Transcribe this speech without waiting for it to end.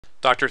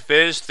Dr.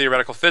 Phys,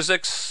 Theoretical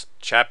Physics,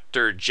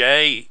 Chapter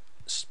J,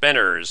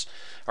 Spinors.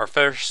 Our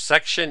first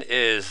section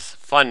is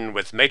fun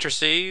with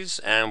matrices,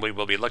 and we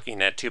will be looking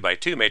at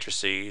 2x2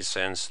 matrices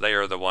since they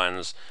are the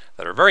ones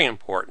that are very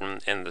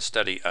important in the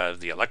study of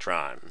the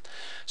electron.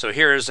 So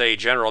here's a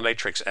general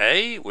matrix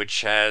A,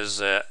 which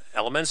has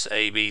elements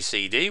A, B,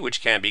 C, D,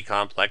 which can be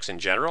complex in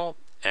general,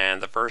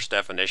 and the first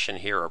definition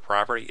here or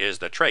property is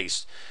the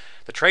trace.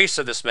 The trace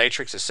of this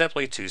matrix is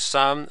simply to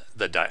sum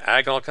the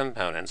diagonal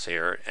components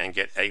here and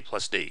get A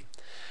plus D.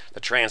 The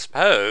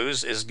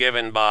transpose is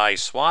given by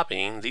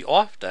swapping the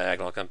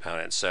off-diagonal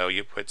components. So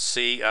you put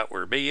C up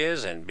where B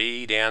is and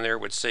B down there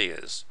where C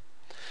is.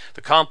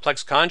 The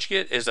complex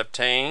conjugate is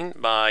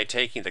obtained by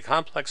taking the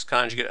complex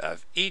conjugate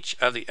of each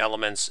of the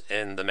elements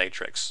in the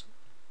matrix.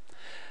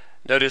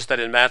 Notice that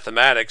in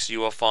mathematics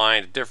you will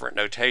find different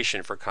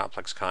notation for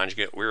complex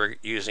conjugate. We're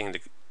using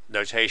the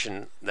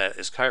notation that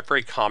is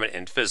very common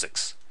in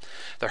physics.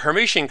 The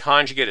Hermitian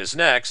conjugate is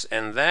next,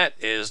 and that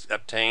is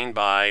obtained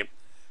by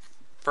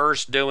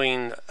first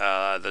doing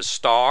the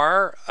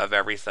star of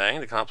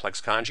everything, the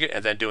complex conjugate,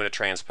 and then doing a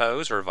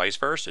transpose, or vice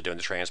versa, doing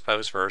the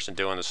transpose first and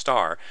doing the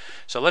star.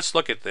 So let's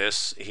look at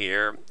this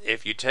here.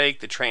 If you take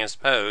the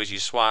transpose, you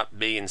swap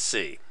B and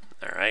C.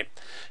 All right.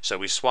 So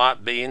we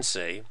swap B and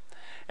C,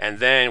 and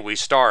then we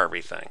star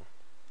everything.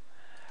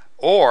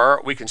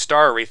 Or we can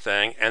star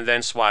everything and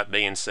then swap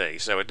B and C.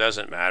 So it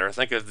doesn't matter.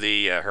 Think of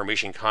the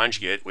Hermitian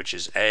conjugate, which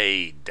is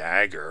a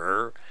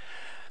dagger,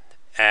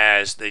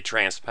 as the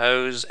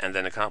transpose and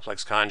then the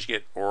complex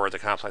conjugate, or the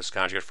complex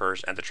conjugate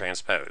first and the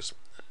transpose.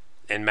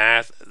 In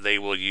math, they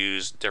will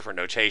use different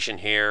notation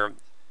here.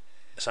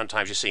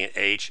 Sometimes you see an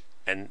H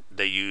and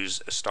they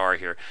use a star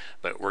here,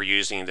 but we're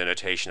using the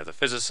notation of the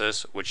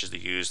physicists, which is to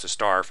use the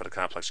star for the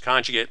complex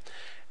conjugate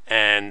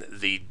and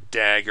the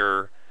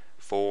dagger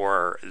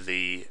for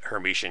the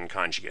Hermitian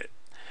conjugate.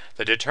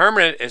 The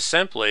determinant is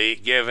simply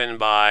given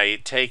by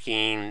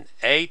taking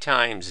A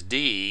times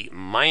D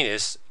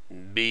minus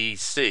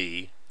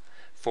BC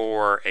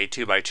for a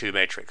 2x2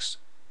 matrix.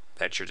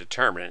 That's your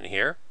determinant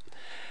here.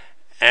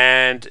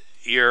 And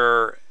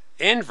your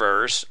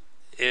inverse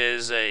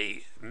is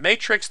a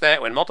matrix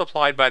that, when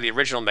multiplied by the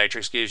original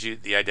matrix, gives you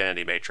the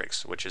identity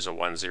matrix, which is a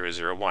 1, 0,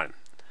 0, 1.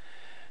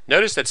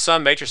 Notice that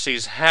some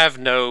matrices have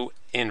no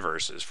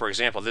inverses. For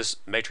example, this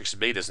matrix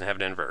B doesn't have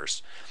an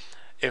inverse.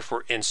 If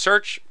we're in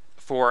search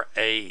for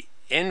an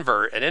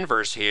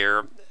inverse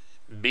here,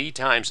 B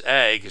times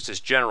A gives this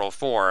general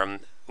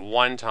form: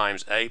 1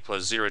 times A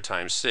plus 0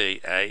 times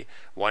C, A,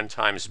 1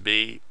 times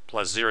B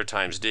plus 0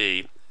 times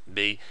D,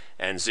 B,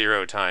 and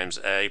 0 times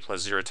A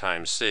plus 0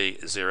 times C,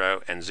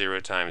 0, and 0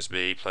 times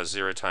B plus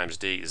 0 times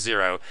D,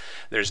 0.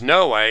 There's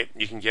no way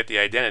you can get the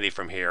identity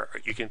from here.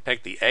 You can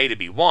pick the A to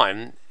be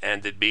 1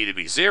 and the B to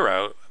be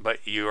 0,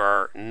 but you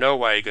are no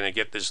way going to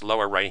get this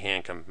lower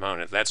right-hand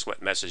component. That's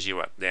what messes you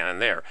up down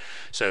there.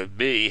 So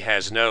B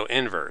has no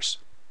inverse.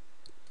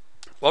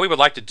 What we would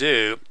like to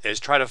do is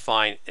try to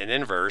find an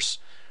inverse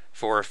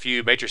for a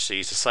few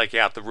matrices to psych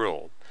out the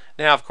rule.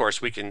 Now, of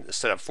course, we can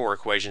set up 4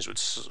 equations with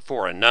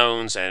 4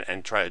 unknowns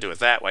and try to do it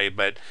that way,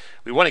 but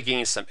we want to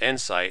gain some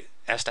insight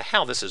as to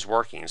how this is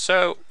working.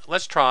 So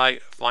let's try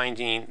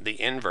finding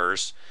the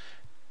inverse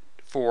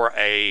for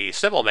a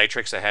simple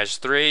matrix that has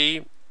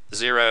 3,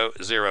 0,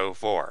 0,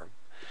 4.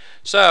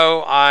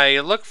 So I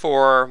look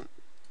for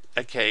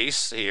a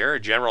case here, a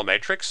general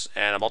matrix,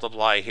 and I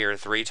multiply here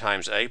 3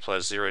 times A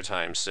plus 0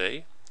 times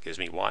C, gives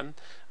me 1.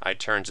 I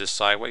turn this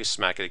sideways,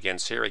 smack it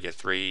against here, I get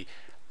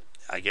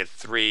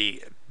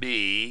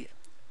 3b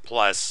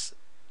plus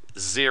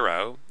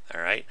 0,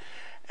 all right?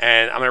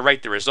 And I'm going to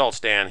write the results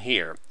down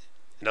here.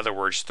 In other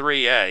words,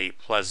 3a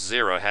plus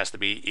 0 has to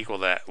be equal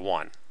to that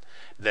 1.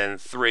 Then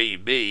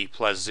 3b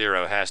plus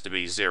 0 has to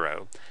be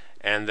 0.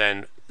 And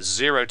then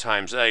 0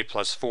 times a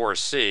plus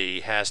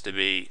 4c has to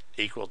be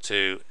equal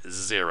to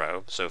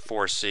 0. So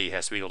 4c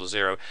has to be equal to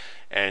 0.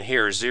 And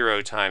here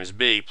 0 times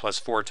b plus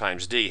 4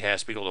 times d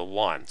has to be equal to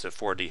 1. So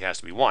 4d has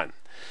to be 1.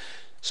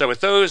 So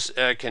with those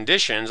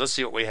conditions, let's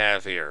see what we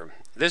have here.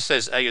 This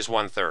says A is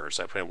 1/3,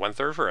 so I put in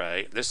 1/3 for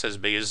A. This says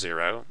B is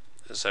 0,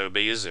 so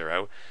B is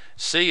 0.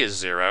 C is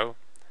 0,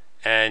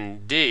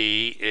 and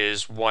D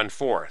is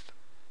 1/4.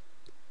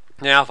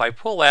 Now, if I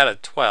pull out a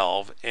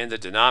 12 in the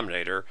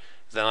denominator,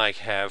 then I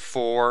have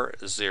 4,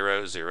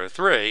 0, 0,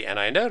 3, and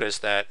I notice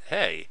that,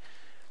 hey,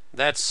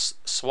 that's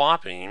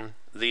swapping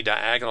the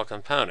diagonal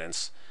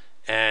components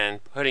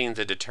and putting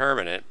the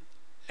determinant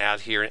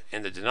out here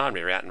in the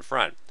denominator, out in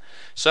front.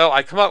 So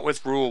I come up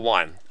with Rule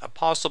 1, a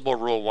possible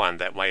Rule 1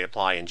 that might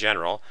apply in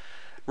general.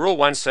 Rule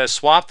 1 says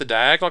swap the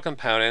diagonal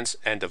components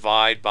and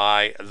divide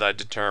by the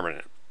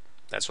determinant.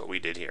 That's what we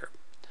did here.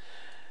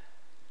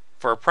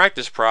 For a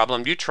practice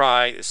problem, you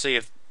try to see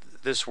if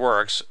this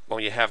works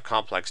when you have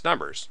complex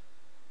numbers.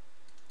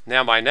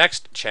 Now my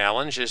next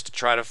challenge is to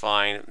try to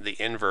find the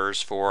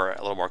inverse for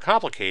a little more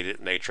complicated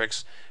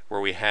matrix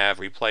where we have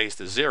replaced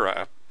the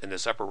 0 in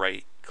this upper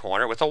right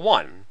corner with a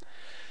 1.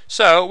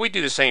 So we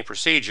do the same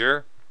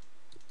procedure.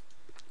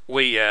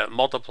 We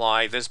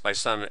multiply this by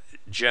some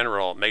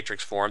general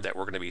matrix form that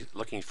we're going to be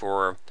looking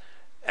for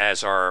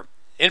as our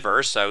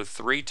inverse, so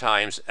 3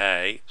 times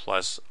A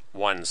plus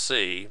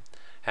 1C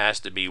has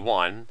to be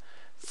 1.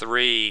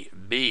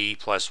 3B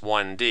plus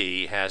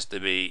 1D has to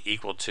be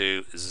equal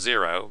to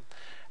 0.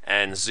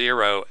 And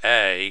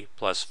 0A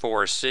plus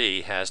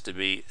 4C has to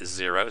be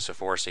 0, so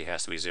 4C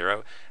has to be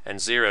 0. And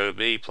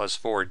 0B plus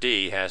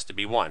 4D has to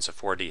be 1, so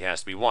 4D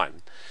has to be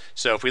 1.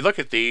 So if we look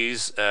at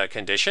these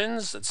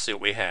conditions, let's see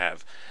what we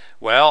have.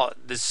 Well,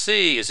 the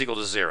C is equal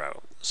to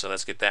 0, so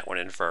let's get that one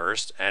in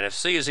first. And if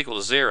C is equal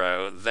to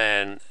 0,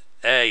 then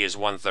A is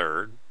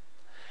 1/3.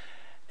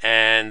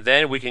 And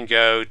then we can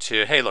go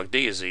to, hey, look,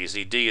 D is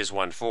easy. D is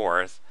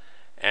 1/4.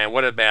 And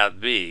what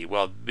about B?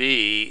 Well,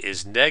 B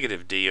is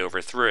negative D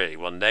over 3.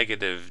 Well,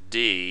 negative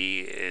D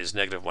is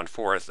negative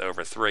 1/4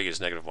 over 3 is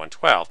negative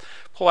 1/12.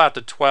 Pull out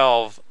the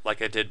 12 like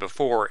I did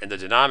before in the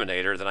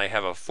denominator. Then I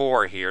have a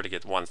 4 here to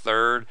get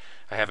 1/3.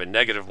 I have a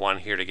negative 1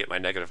 here to get my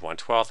negative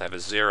 1/12. I have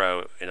a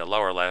 0 in the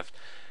lower left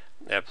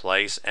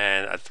place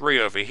and a 3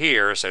 over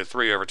here. So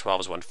 3 over 12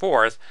 is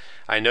 1/4.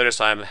 I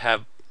notice I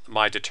have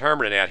my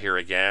determinant out here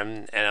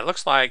again. And it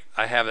looks like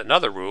I have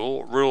another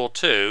rule. Rule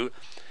 2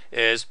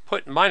 is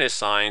put minus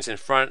signs in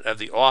front of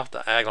the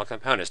off-diagonal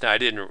components. Now, I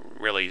didn't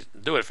really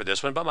do it for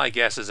this one, but my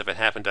guess is if it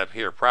happened up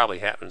here, it probably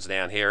happens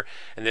down here,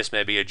 and this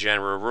may be a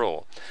general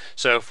rule.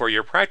 So for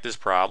your practice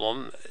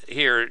problem,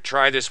 here,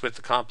 try this with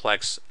the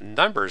complex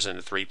numbers in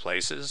the 3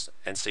 places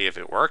and see if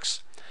it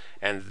works.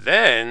 And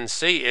then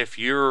see if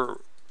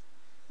your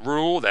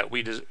rule that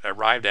we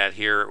arrived at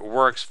here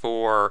works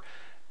for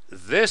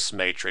this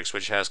matrix,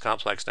 which has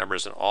complex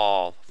numbers in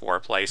all 4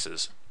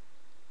 places.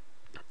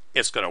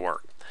 It's going to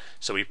work.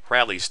 So we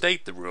proudly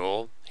state the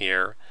rule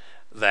here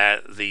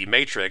that the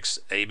matrix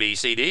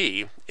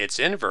ABCD, its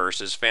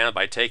inverse is found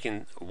by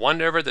taking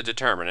 1 over the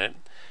determinant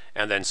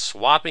and then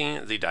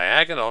swapping the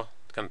diagonal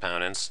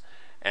components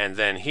and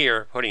then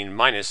here putting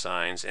minus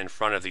signs in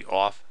front of the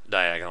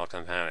off-diagonal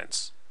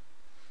components.